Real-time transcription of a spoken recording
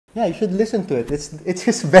Yeah, you should listen to it. It's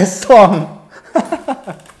his best song.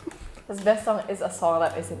 His best song is a song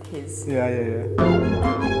that isn't his. Yeah.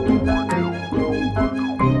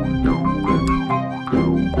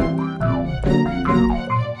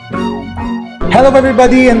 Hello,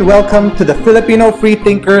 everybody, and welcome to the Filipino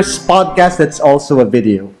Freethinkers podcast that's also a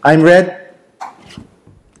video. I'm Red,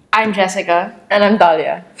 I'm Jessica. And I'm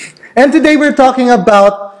Dahlia. and today we're talking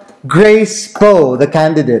about Grace Poe, the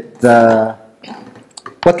candidate.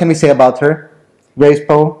 What can we say about her? Grace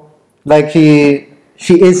Poe? Like she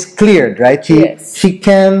is cleared, right? Yes. She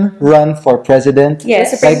can run for president.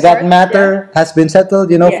 Yes. Like that Court, matter has been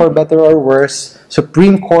settled, Yeah. for better or worse.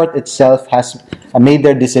 Supreme Court itself has made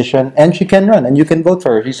their decision, and she can run, and you can vote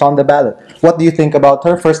for her. She's on the ballot. What do you think about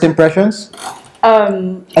her? First impressions? I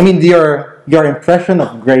mean, your impression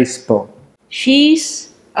of Grace Poe.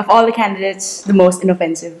 She's, of all the candidates, the most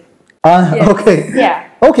inoffensive. Yes. Okay. Yeah.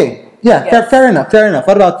 Okay. Yeah. Yes. Fair enough. Fair enough.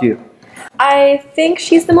 What about you? I think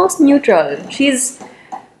she's the most neutral. She's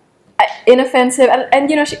inoffensive, and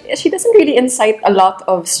she doesn't really incite a lot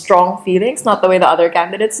of strong feelings, not the way the other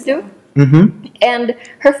candidates do. Mm-hmm. And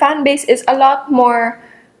her fan base is a lot more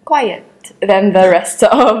quiet than the rest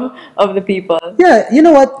of the people. Yeah, you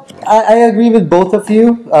know what? I agree with both of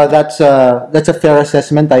you. That's a fair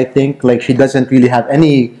assessment. I think like she doesn't really have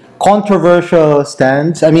any controversial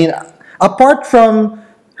stands. I mean, apart from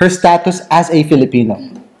her status as a Filipino,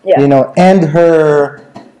 Yeah. and her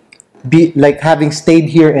having stayed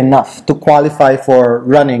here enough to qualify for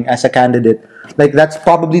running as a candidate. Like that's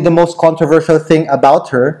probably the most controversial thing about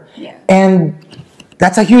her. Yeah. And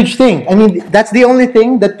that's a huge thing. I mean, that's the only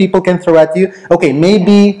thing that people can throw at you. Okay,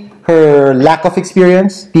 maybe her lack of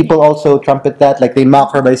experience. People also trumpet that. Like they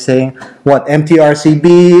mock her by saying, what,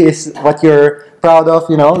 MTRCB is what you're proud of,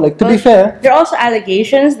 Like to be fair. There are also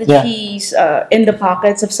allegations that Yeah. she's in the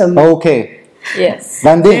pockets of some Okay. Yes.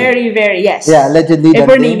 Landing. very, very, yes. Yeah, allegedly. If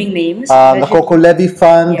we're Landing. naming names. The allegedly. Coco Levy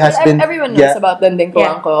Fund Yeah. has been. Everyone knows yeah. about Landing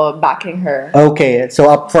Yeah. Polanco backing her. Okay, so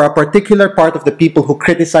for a particular part of the people who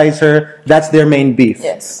criticize her, that's their main beef.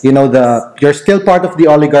 Yes. You're still part of the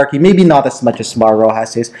oligarchy, maybe not as much as Mar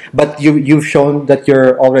Rojas is, but you've shown that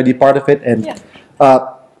you're already part of it. And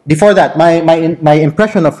before that, my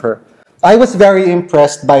impression of her, I was very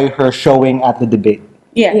impressed by her showing at the debate.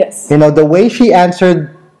 Yeah. Yes. The way she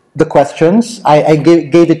answered the questions, I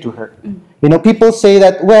gave it to her. People say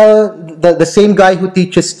that, well, the same guy who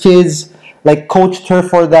teaches kids, like, coached her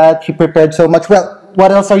for that. She prepared so much. Well,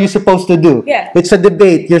 what else are you supposed to do? Yeah. It's a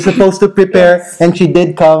debate. You're supposed to prepare, Yes. and she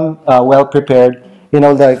did come well prepared.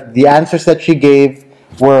 The answers that she gave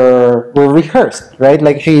were rehearsed, right?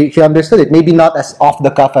 Like she understood it. Maybe not as off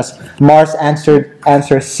the cuff as Mars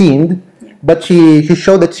answer seemed, but she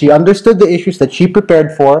showed that she understood the issues that she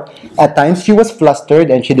prepared for. At times she was flustered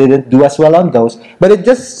and she didn't do as well on those. But it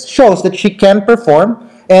just shows that she can perform.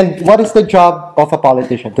 And what is the job of a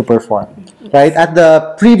politician? To perform. Right? At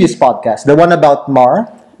the previous podcast, the one about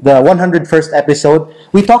Mar, the 101st episode,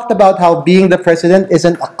 we talked about how being the president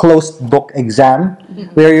isn't a closed book exam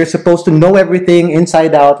where you're supposed to know everything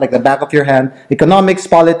inside out, like the back of your hand, economics,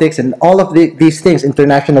 politics, and all of these things,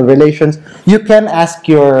 international relations. You can ask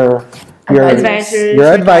your Advisors, your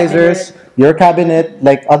your advisors, your cabinet,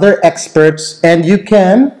 like other experts, and you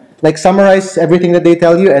can like summarize everything that they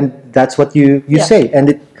tell you, and that's what you say.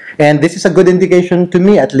 And this is a good indication to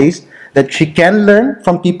me, at least, that she can learn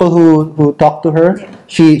from people who talk to her.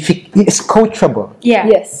 She is coachable. Yeah.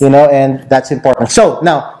 Yes. And that's important. So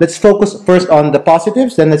now let's focus first on the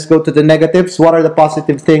positives, then let's go to the negatives. What are the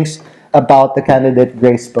positive things about the candidate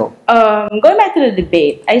Grace Poe? Going back to the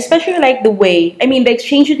debate, I especially like the way, the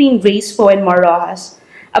exchange between Grace Poe and Mar Rojas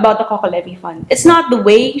about the Coco Levy Fund. It's not the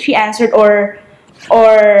way she answered or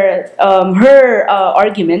her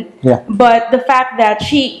argument, but the fact that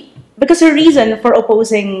because her reason for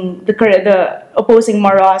opposing opposing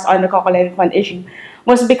Mar Rojas on the Coco Levy Fund issue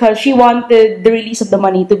was because she wanted the release of the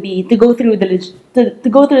money to go through the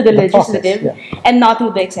legislative process, and not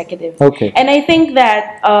through the executive. Okay. And I think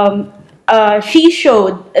that she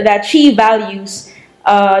showed that she values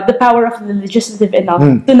the power of the legislative enough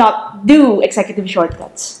to not do executive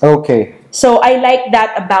shortcuts. Okay. So I like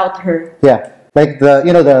that about her. Yeah. Like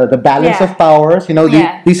the balance Yeah. of powers,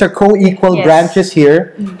 Yeah. these are co-equal Yes. branches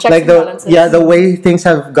here. Checks Like and balances. the way things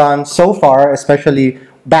have gone so far, especially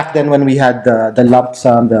back then when we had the lump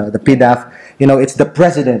sum, the PDAF, it's the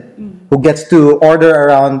president who gets to order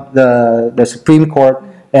around the Supreme Court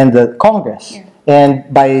and the Congress. Yeah. And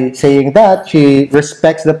by saying that, she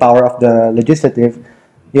respects the power of the legislative.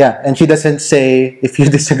 Yeah, and she doesn't say, if you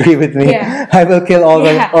disagree with me, Yeah. I will kill all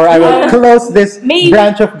the, Yeah. or I will close this Maybe-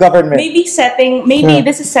 branch of government. Maybe Yeah.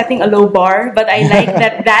 this is setting a low bar, but I like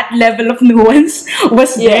that level of nuance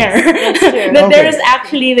was Yes, there. that's true. That there Okay. is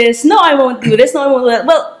actually this, no, I won't do this, no, I won't do that.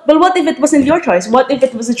 Well, what if it wasn't your choice? What if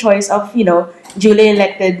it was a choice of, duly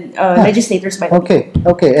elected legislators by the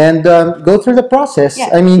people? Okay, and go through the process.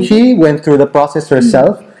 Yeah. I mean, she went through the process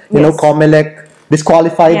herself. You know, Yes. COMELEC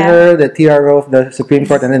disqualified Yeah. her, the TRO of the Supreme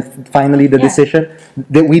Court, and then finally the Yeah. decision.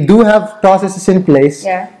 That we do have processes in place.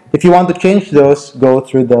 Yeah. If you want to change those, go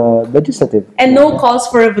through the legislative. And no calls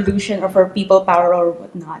for revolution or for people power or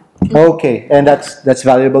whatnot. Okay, and that's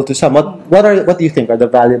valuable to some. What do you think are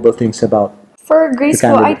the valuable things about? For Grace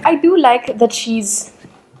Poe, candidate. I do like that she's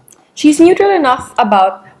neutral enough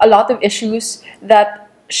about a lot of issues that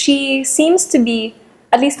she seems to be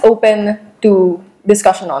at least open to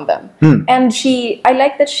discussion on them. And I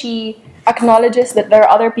like that she acknowledges that there are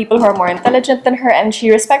other people who are more intelligent than her, and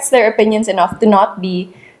she respects their opinions enough to not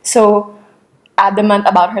be so adamant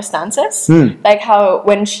about her stances. Like how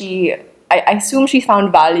when I assume she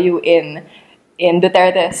found value in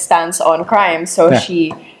Duterte's stance on crime, so Yeah.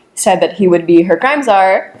 she said that he would be her crime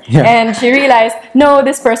czar, Yeah. and she realized, no,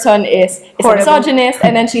 this person is a Horrible. misogynist,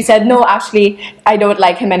 and then she said, no, actually, I don't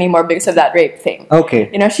like him anymore because of that rape thing. Okay.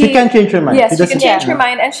 You know, She can change her mind. Yes, She she can doesn't- change her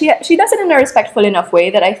mind, and she does it in a respectful enough way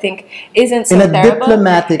that I think isn't so In a terrible.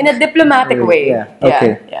 diplomatic in a diplomatic way. Yeah.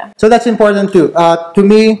 Okay. Yeah. So that's important too. To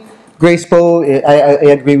me, Grace Poe,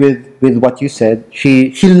 I agree with what you said.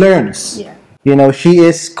 She learns. Yeah. You know, she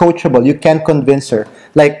is coachable. You can convince her.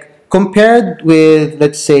 Like compared with,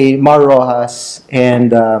 let's say, Mar Rojas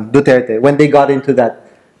and Duterte, when they got into that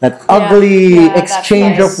ugly Yeah, that's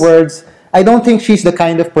exchange nice. of words, I don't think she's the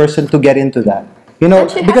kind of person to get into that. You know,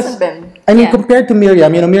 And she because hasn't been. I mean, Yeah. compared to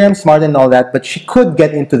Miriam, Miriam's smart and all that, but she could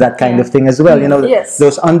get into that kind Yeah. of thing as well. You know, Yes.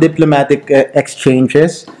 those undiplomatic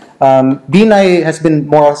exchanges. Binay has been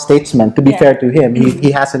more a statesman. To be Yeah. fair to him,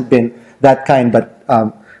 he hasn't been that kind. But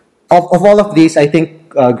of all of these, I think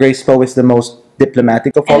Grace Poe is the most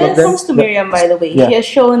diplomatic of all And when of it them. comes to Miriam, by the way, Yeah. she has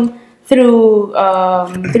shown through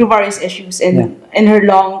various issues in her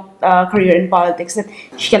long career in politics that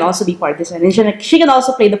she can also be partisan, and she can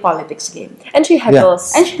also play the politics game. And she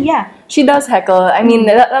heckles. And She does heckle. I mean,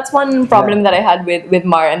 that's one problem that I had with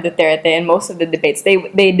Mar and Duterte in most of the debates.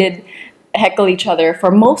 They did heckle each other for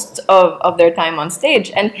most of their time on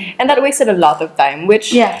stage, and that wasted a lot of time,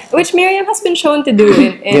 which Miriam has been shown to do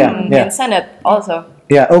in Senate also.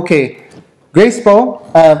 Yeah, okay. Grace Poe,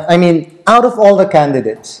 I mean, out of all the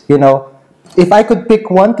candidates, you know, if I could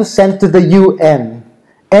pick one to send to the UN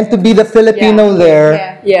and to be the Filipino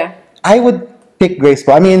there, Yeah. I would pick Grace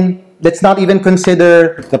Poe. I mean, let's not even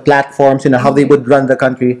consider the platforms, you know, how they would run the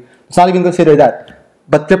country. Let's not even consider that.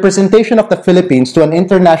 But representation of the Philippines to an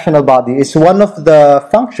international body is one of the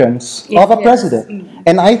functions of a Yes. president.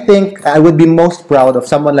 And I think I would be most proud of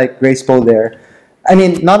someone like Grace Poe there. I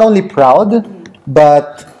mean, not only proud,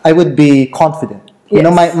 but I would be confident. You know,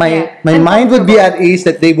 Yes. my And mind would be at comfortable. ease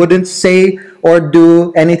that they wouldn't say or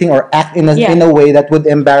do anything or act in a way that would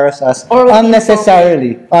embarrass us Or would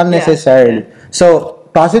be unnecessarily. So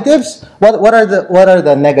positives. What are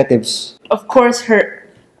the negatives? of course, her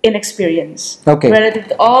inexperience Okay. relative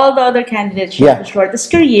to all the other candidates. She Yeah. has the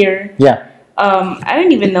shortest career. Yeah. I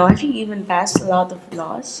don't even know. Has she even passed a lot of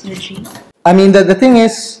laws? Did she? I mean, the thing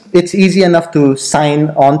is, it's easy enough to sign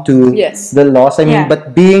on to Yes. the laws. I mean, Yeah.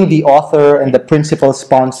 but being the author and the principal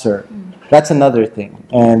sponsor, that's another thing.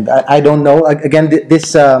 And I don't know. Again,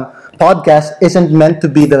 this podcast isn't meant to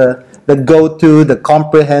be the go-to, the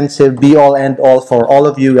comprehensive, be-all, end-all for all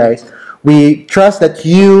of you guys. We trust that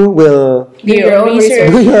you will Do your own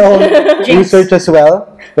research. do your own research as well,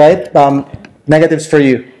 right? Negatives for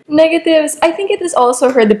you. Negatives, I think it is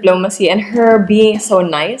also her diplomacy and her being so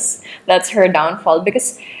nice. That's her downfall,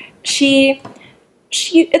 because she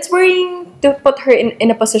it's worrying to put her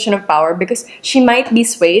in a position of power, because she might be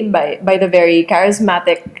swayed by the very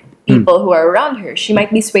charismatic people who are around her. She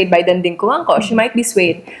might be swayed by Danding Kuangko. She might be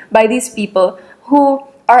swayed by these people who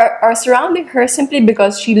are surrounding her simply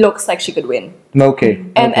because she looks like she could win. Okay.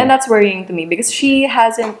 And that's worrying to me, because she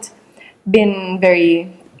hasn't been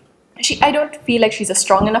very. I don't feel like she's a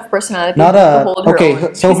strong enough personality Not to a- hold her okay,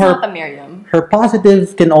 own. so she's her- not a Miriam. her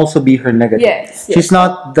positive can also be her negative. Yes, yes. She's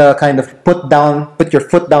not the kind of put your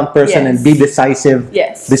foot down person and Yes. be decisive.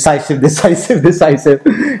 Yes. Decisive.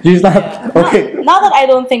 She's not okay. Not that I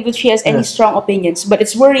don't think that she has any strong opinions, but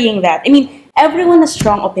it's worrying that. I mean, everyone has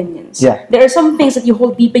strong opinions. Yeah. There are some things that you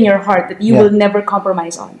hold deep in your heart that you Yeah. will never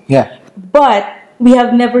compromise on. Yeah. But we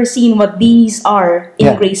have never seen what these are in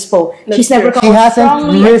Yeah. Grace Poe. That's She's never true. come She hasn't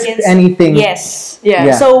strongly risked against anything. Yes. Yeah.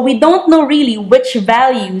 Yeah. So we don't know really which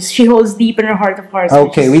values she holds deep in her heart of hearts.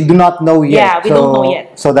 which Okay, is- we do not know yet. Yeah, we don't know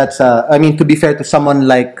yet. So that's I mean, to be fair to someone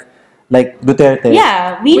like Duterte,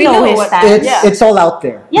 Yeah, we We know know his what- stance. Yeah. it's all out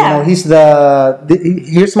there. Yeah. You know, he's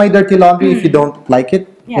here's my dirty laundry. If you don't like it,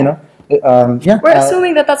 Yeah. you know, yeah. We're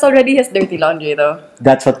assuming that that's already his dirty laundry, though.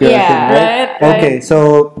 That's what we're Yeah. assuming, right? Right. Okay,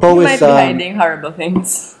 so Poe He is might be hiding horrible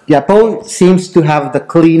things. yeah. Poe seems to have the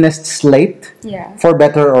cleanest slate. Yeah. For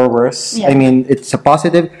better or worse. Yeah. I mean, it's a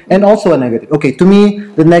positive and also a negative. Okay, to me,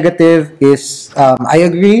 the negative is I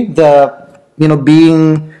agree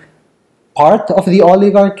being part of the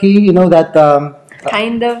oligarchy. You know that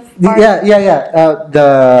Kind of.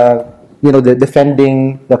 the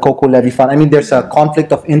defending the Coco Levy fund. I mean, there's a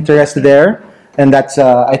conflict of interest there, and that's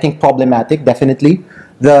I think problematic. Definitely,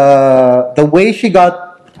 the way she got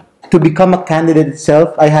to become a candidate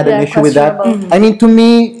itself, I had an Yeah, issue with that. questionable. I mean, to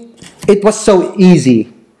me, it was so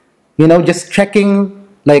easy. You know, just checking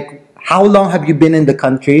like how long have you been in the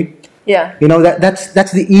country. Yeah. You know that's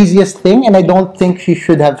the easiest thing, and I don't think she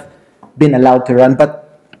should have been allowed to run.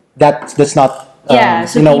 But that's not. Yeah,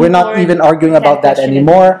 We're not Supreme even Court arguing about can't that question it.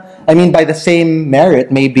 anymore. I mean, by the same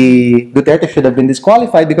merit, maybe Duterte should have been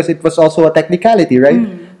disqualified because it was also a technicality, right?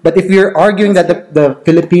 But if you're arguing that the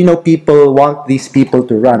Filipino people want these people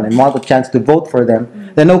to run and want a chance to vote for them,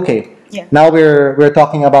 then okay. Yeah. Now we're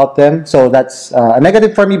talking about them, so that's a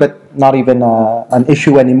negative for me, but not even an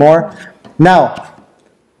issue anymore. Now,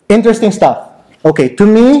 interesting stuff. Okay, to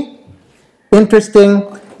me, interesting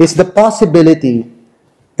is the possibility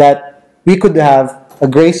that we could have a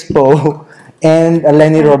Grace Poe and a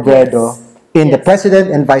Lenny Robredo in the Yes.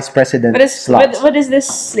 president and vice president slots. What is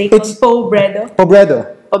this like It's- Poe Bredo? Pobredo.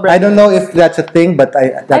 Pobredo. I don't know if that's a thing, but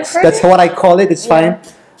that's heard that's it. what I call it. It's fine.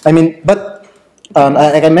 I mean, but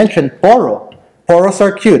like I mentioned, Poro. Poros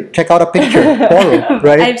are cute. Check out a picture. Poro,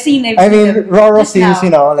 right? I've seen I mean, them Roro just seems,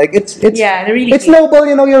 now. like it's Yeah, they're really it's cute. noble.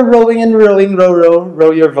 You're rowing and rowing,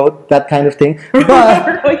 row your vote, that kind of thing.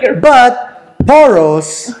 But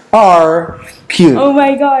Poros are cute. Oh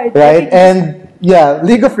my god. Right? And yeah,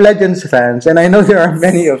 League of Legends fans, and I know there are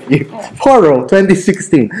many of you. Poro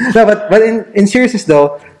 2016. No, but in seriousness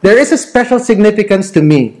though, there is a special significance to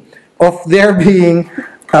me of there being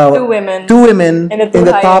Two women two women in the in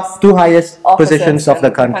the highest top two highest offices positions of in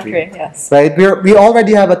the country. Yes. Right? We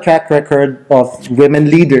already have a track record of women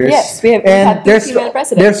leaders. Yes, we have and had two female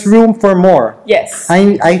presidents. there's room for more. Yes.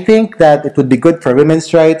 I think that it would be good for women's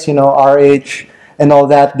rights, RH and all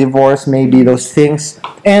that, divorce, maybe those things.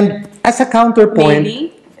 And as a counterpoint,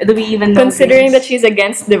 Maybe. Do we even know Considering that this? she's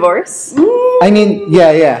against divorce. I mean,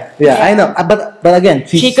 yeah, I know. But again,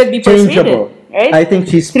 she's She could be changeable. persuaded, right? I think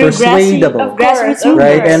she's Through persuadable. grassroots Of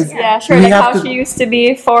Right, course. and yeah, sure. we Like have how to- she used to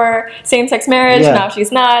be for same-sex marriage, Yeah. now she's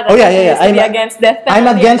not. Oh, and yeah, how she yeah, used to be I'm- against death penalty. I'm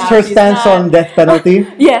against and her now she's stance not. on death penalty.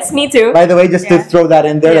 Yes, me too. By the way, just to Yeah. throw that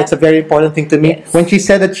in there, Yeah. that's a very important thing to me. Yes. When she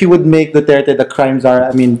said that she would make Duterte the crime czar,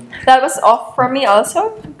 I mean, That was off for me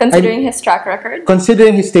also, considering his track record.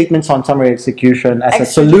 considering his statements on summary execution as a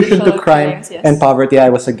Extrajudicial solution to crime killings, yes. and poverty, I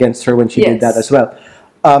was against her when she did Yes. that as well.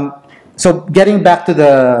 So getting back to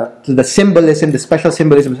the symbolism, the special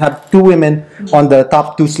symbolism, have two women on the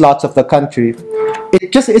top two slots of the country.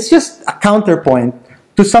 It's just a counterpoint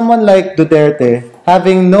to someone like Duterte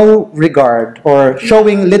having no regard or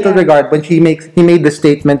showing little Yeah. regard when he made the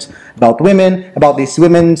statements about women, about these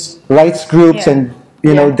women's rights groups, Yeah.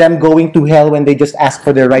 and them going to hell when they just ask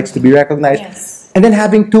for their rights to be recognized. Yes. And then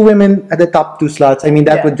having two women at the top two slots, I mean,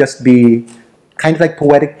 that Yeah. would just be kind of like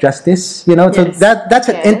poetic justice, So Yes. that's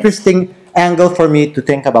an Yes. interesting angle for me to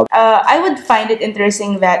think about. I would find it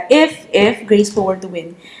interesting that if Grace Poe were to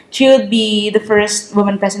win, she would be the first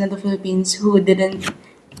woman president of the Philippines who didn't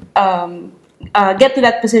get to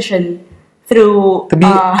that position through To be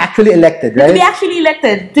actually elected, right? to be actually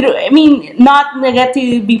elected through. I mean, not get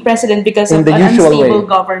to be president because In of the an usual unstable way.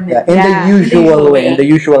 government. Yeah, in the usual way, in the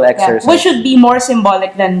usual Yeah, exercise. which should be more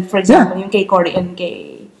symbolic than, for example, yung kay Cory and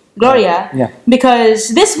kay Gloria. Yeah. Because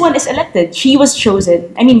this one is elected. She was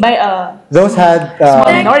chosen. I mean, by a Those had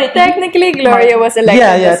minority. Technically, Gloria was elected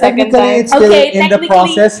yeah, the second technically time. it's still Okay, in the technically-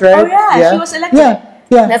 process, right? oh, yeah, she was elected.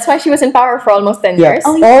 Yeah. That's why she was in power for almost 10 Yeah. years.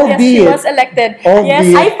 Oh, Yes, she albeit- was elected. albeit- Yes,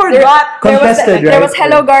 I forgot. Contested, there right? was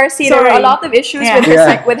Hello Garcia. There were a Sorry. lot of issues Yeah.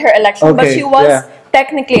 with her election, but Okay, she was yeah.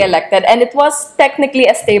 technically elected, and it was technically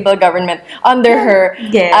a stable government under her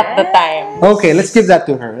Yes. at the time. Okay, let's give that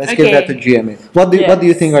to her. Let's give Okay. that to GMA. What do you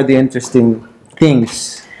Yes. think are the interesting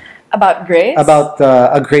things About Grace. about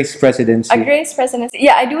a Grace presidency? A Grace presidency.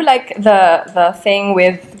 Yeah, I do like the thing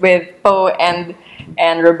with Poe and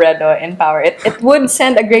and Robredo in power. It would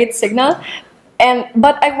send a great signal.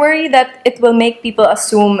 But I worry that it will make people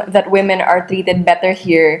assume that women are treated better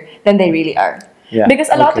here than they really are. Yeah, Because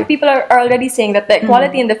a lot okay. of people are already saying that the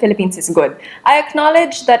equality in the Philippines is good. I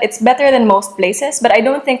acknowledge that it's better than most places, but I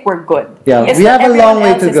don't think we're good. Yeah, It's we that have a long everyone way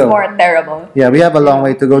else to is go. more terrible. Yeah, we have a long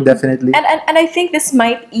way to go, definitely. And I think this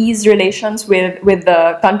might ease relations with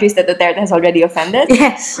the countries that Duterte has already offended.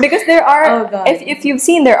 Yes. Because there Oh, are, God. if you've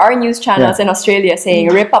seen, there are news channels Yeah. in Australia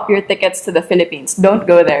saying, rip up your tickets to the Philippines. Don't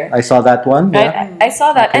go there. I saw that one. Right? Yeah. I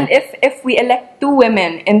saw that. Okay. And if we elect 2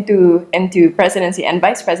 women into presidency and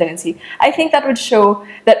vice presidency, I think that would show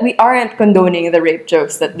that we aren't condoning the rape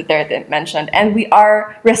jokes that Duterte mentioned, and we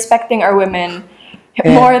are respecting our women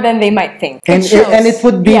more than they might think. And shows. and it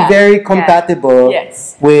would be Yeah. very compatible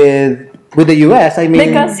Yes. with the US. I mean,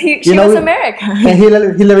 Because she you know, was American. And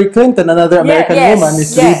Hillary Clinton, another American yes, woman, is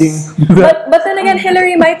yes. leading. But then again,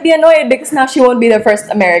 Hillary might be annoyed because now she won't be the first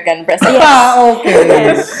American president. Ah,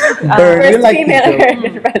 okay. Burn. We First like to female joke.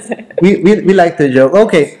 American president. We like to joke.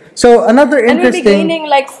 Okay, so another And we'll be interesting. gaining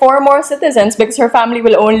like 4 more citizens because her family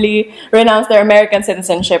will only renounce their American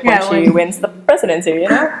citizenship when Yeah, she wins the presidency, you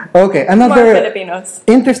know? Okay, More another Filipinos.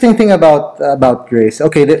 interesting thing about Grace.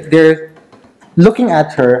 Okay, they're looking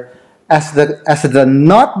at her as the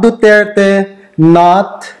not Duterte,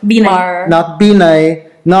 not Binay. Mar. not Binay,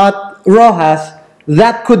 not Rojas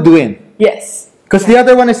that could win. Yes. Because the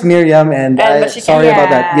other one is Miriam, and but she sorry can- about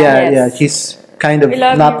that. Yeah, Yeah, yes. yeah, she's kind of We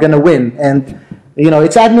love not you. gonna win, and you know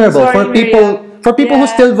it's admirable Sorry, for people who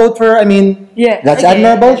Yeah. still vote for her. I mean, Yeah. that's Okay.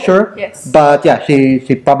 admirable, sure. Yes. But yeah, she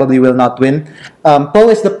probably will not win. Poe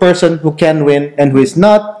is the person who can win and who is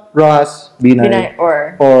not Rojas, Binay, Binay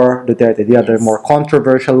or- Duterte, the other Yes. more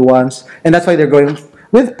controversial ones, and that's why they're going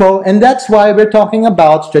with Poe, and that's why we're talking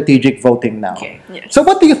about strategic voting now. Okay, yes. So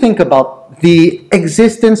what do you think about the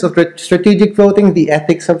existence of strategic voting, the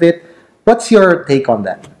ethics of it? What's your take on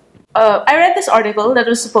that? I read this article that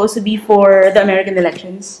was supposed to be for the American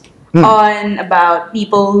elections on about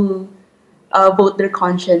people who vote their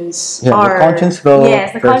conscience. Yeah, the conscience vote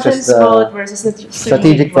Yes, the versus conscience the vote versus the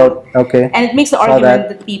Strategic vote. Okay. And it makes the Saw argument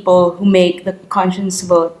that. that people who make the conscience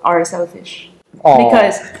vote are selfish. Aw,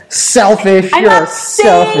 Because selfish. I'm you're not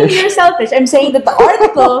saying selfish. you're selfish. I'm saying that the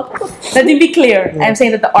article, let me be clear. I'm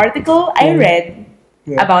saying that the article I read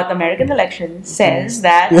about American elections says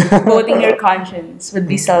that voting your conscience would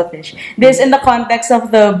be selfish. This in the context of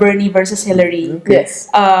the Bernie versus Hillary. Yes.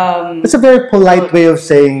 It's a very polite way of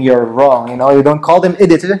saying you're wrong. You know, you don't call them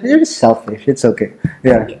idiots. You're just selfish. It's okay.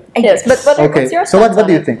 Yeah. Yes, but Okay. what's your So stance what on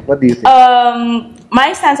do you it? think? What do you think? My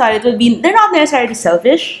stance on it would be they're not necessarily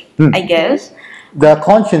selfish, I guess. The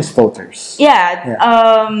conscience voters. Yeah.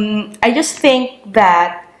 I just think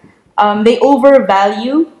that they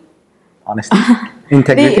overvalue Honesty,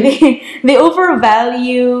 integrity. they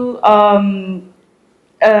overvalue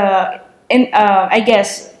I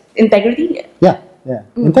guess integrity. Yeah, yeah.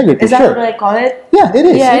 Integrity. Is that Sure. what I call it? Yeah, it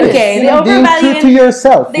is. Yeah, it is. okay. You They know, being overvalue true to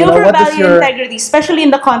yourself. They you know, what is overvalue your integrity, especially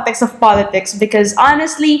in the context of politics, because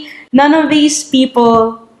honestly, none of these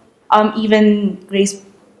people, even Grace,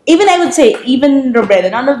 even I would say, even Robredo,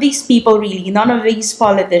 none of these people really, none of these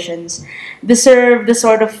politicians deserve the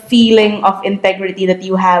sort of feeling of integrity that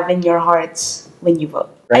you have in your hearts when you vote.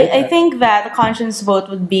 Right. I think that the conscience vote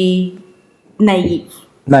would be naive.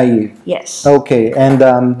 naive? Yes. Okay, and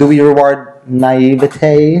do we reward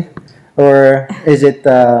naivete, or is it?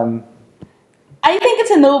 I think it's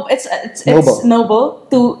a noble. It's Noble. noble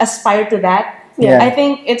to aspire to that. Yeah. I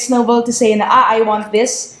think it's noble to say, I want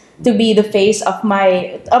this to be the face of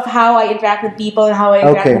how I interact with people and how I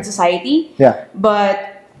interact Okay. with society. Yeah.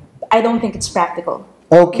 But I don't think it's practical.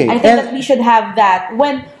 Okay. I think that we should have that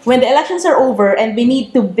when the elections are over and we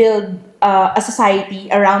need to build a society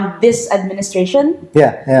around this administration.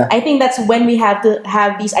 yeah, yeah. I think that's when we have to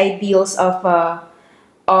have these ideals of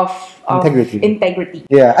Integrity. integrity.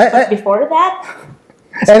 Yeah, But before that,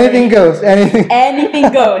 anything goes.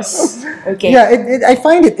 anything goes. Okay. Yeah, I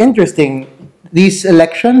find it interesting. These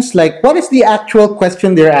elections, like, what is the actual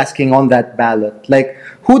question they're asking on that ballot? Like,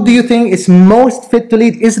 who do you think is most fit to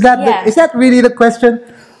lead? Is that Yeah. is that really the question,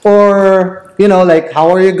 or like, how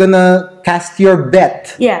are you gonna cast your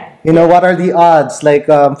bet? Yeah. What are the odds, like,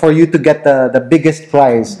 for you to get the biggest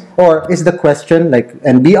prize? Or is the question, like,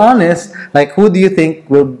 and be honest, like, who do you think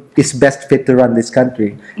is best fit to run this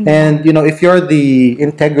country? Mm-hmm. And, if you're the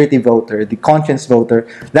integrity voter, the conscience voter,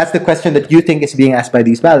 that's the question that you think is being asked by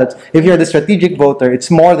these ballots. If you're the strategic voter,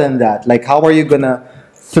 it's more than that. Like, how are you gonna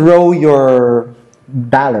throw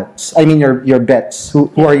ballots. I mean, your bets. Who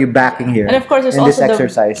are you backing here? And of course, there's in also this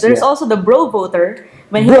exercise? there's also the bro voter.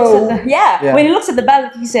 When he Bro. looks at the, Yeah. when he looks at the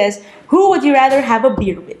ballot, he says, "Who would you rather have a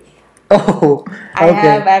beer with?" Oh,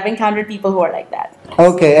 okay. I've encountered people who are like that.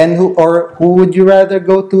 Okay, and who would you rather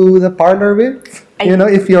go to the parlor with? You know,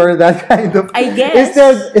 if you're that kind of. I guess.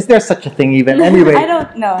 Is there such a thing even? Anyway. I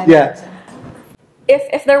don't know. I don't Yeah. know.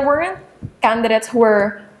 If there weren't candidates who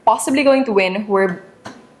were possibly going to win who were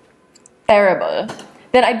terrible,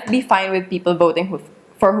 then I'd be fine with people voting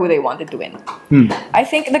for who they wanted to win. I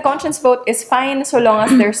think the conscience vote is fine so long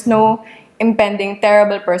as there's no impending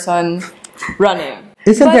terrible person running.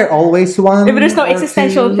 Isn't But- there always one? If there's no or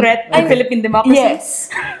existential two? threat to Philippine democracy, Yes.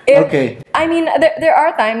 If- Okay. I mean, there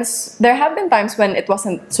have been times when it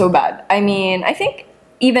wasn't so bad. I mean, I think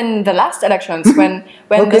even the last elections when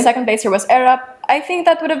Okay. the second placer was Erap, I think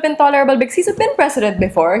that would have been tolerable because he's been president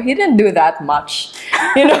before. He didn't do that much.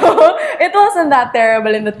 You know, it wasn't that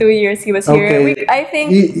terrible in the 2 years he was here. Okay. I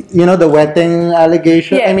think You know the wetting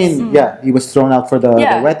allegation. I Yes. mean, yeah, he was thrown out for the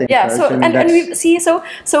wetting. yeah. charge. So I mean, and that's- we see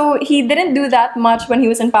so he didn't do that much when he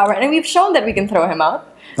was in power, and we've shown that we can throw him out.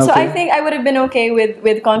 So Okay. I think I would have been okay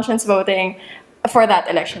with conscience voting for that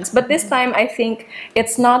elections. But this time, I think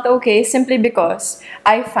it's not okay simply because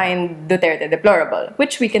I find Duterte deplorable,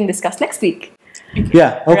 which we can discuss next week.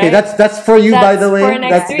 Yeah. Okay. Right? That's for you, by That's the way. for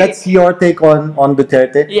next That's week. your take on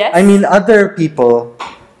Duterte. Yes. I mean, other people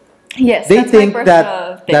Yes, they that's think my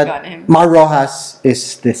personal take on that him. Mar Rojas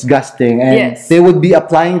is disgusting, and Yes. they would be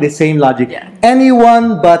applying the same logic. Yeah.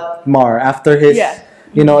 Anyone but Mar after his, Yeah.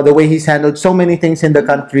 you know, the way he's handled so many things in the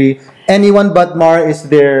country. Anyone but Mar is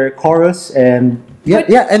their chorus, and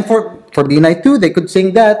and for B-Night too, they could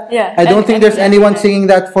sing that. Yeah, I don't and- think and- there's anyone and- singing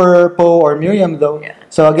that for Poe or Miriam though. Yeah.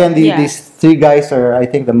 So again, Yeah. these three guys are, I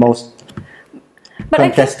think, the most But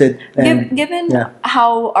contested. I think, and, given yeah.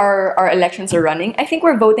 how our elections are running, I think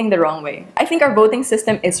we're voting the wrong way. I think our voting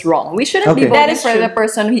system is wrong. We shouldn't be Okay. That voting is for true. the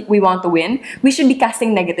person we want to win. We should be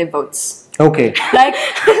casting negative votes. Okay. Like,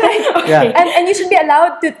 Yeah. and you should be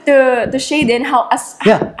allowed to shade in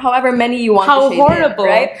Yeah. however many you want How to shade horrible. in,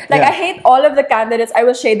 right? Like Yeah. I hate all of the candidates. I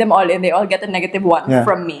will shade them all in. They all get a negative one Yeah.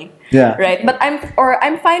 from me. Yeah. Right. But I'm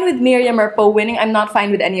fine with Miriam or Poe winning. I'm not fine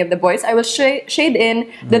with any of the boys. I will shade in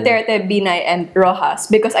Duterte, Binay, and Rojas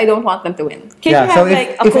because I don't want them to win. can Yeah, you so have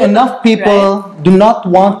like a if quota, enough people do not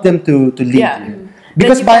want them to lead Yeah. you,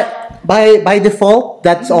 because Then you by default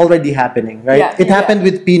that's already happening, right? Yeah, It happened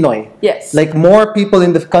with Pinoy. Yes. Like more people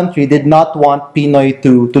in the country did not want Pinoy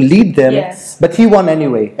to lead them, Yes. but he won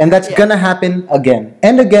anyway, and that's Yeah. gonna happen again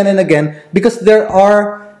and again and again because there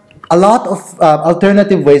are a lot of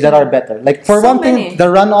alternative ways that are better. Like for So one thing, many. the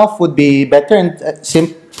runoff would be better and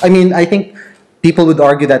I mean, I think people would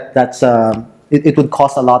argue that it would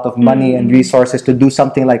cost a lot of money and resources to do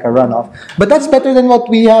something like a runoff. But that's better than what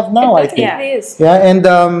we have now, I It think. definitely is. Yeah, and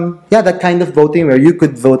that kind of voting where you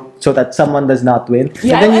could vote so that someone does not win.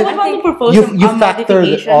 Yeah, And then I would want to propose you a factor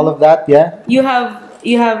modification. all of that, yeah. You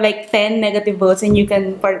have like 10 negative votes and you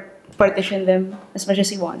can partition them as much as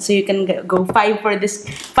you want. So you can go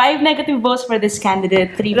 5 negative votes for this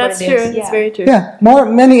candidate, 3 That's for this. true. Yeah. That's very true. Yeah,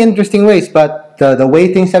 many interesting ways, but the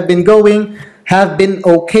way things have been going have been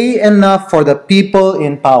okay enough for the people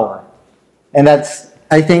in power. And that's,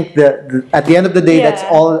 I think, at the end of the day, that's Yeah.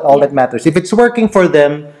 all that matters. If it's working for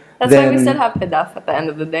them, That's then why we still have PEDAF at the end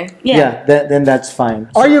of the day. Yeah. then that's fine.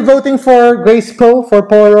 Are you voting for Grace Poe, for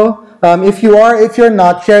Poro? If you are, if you're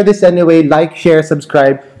not, share this anyway. Like, share,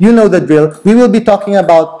 subscribe. You know the drill. We will be talking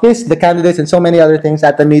about this, the candidates, and so many other things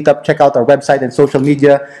at the meetup. Check out our website and social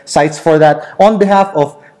media sites for that. On behalf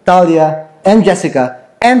of Talia and Jessica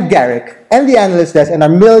and Garrick and the analyst desk and our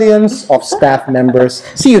millions of staff members,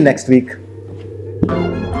 see you next week.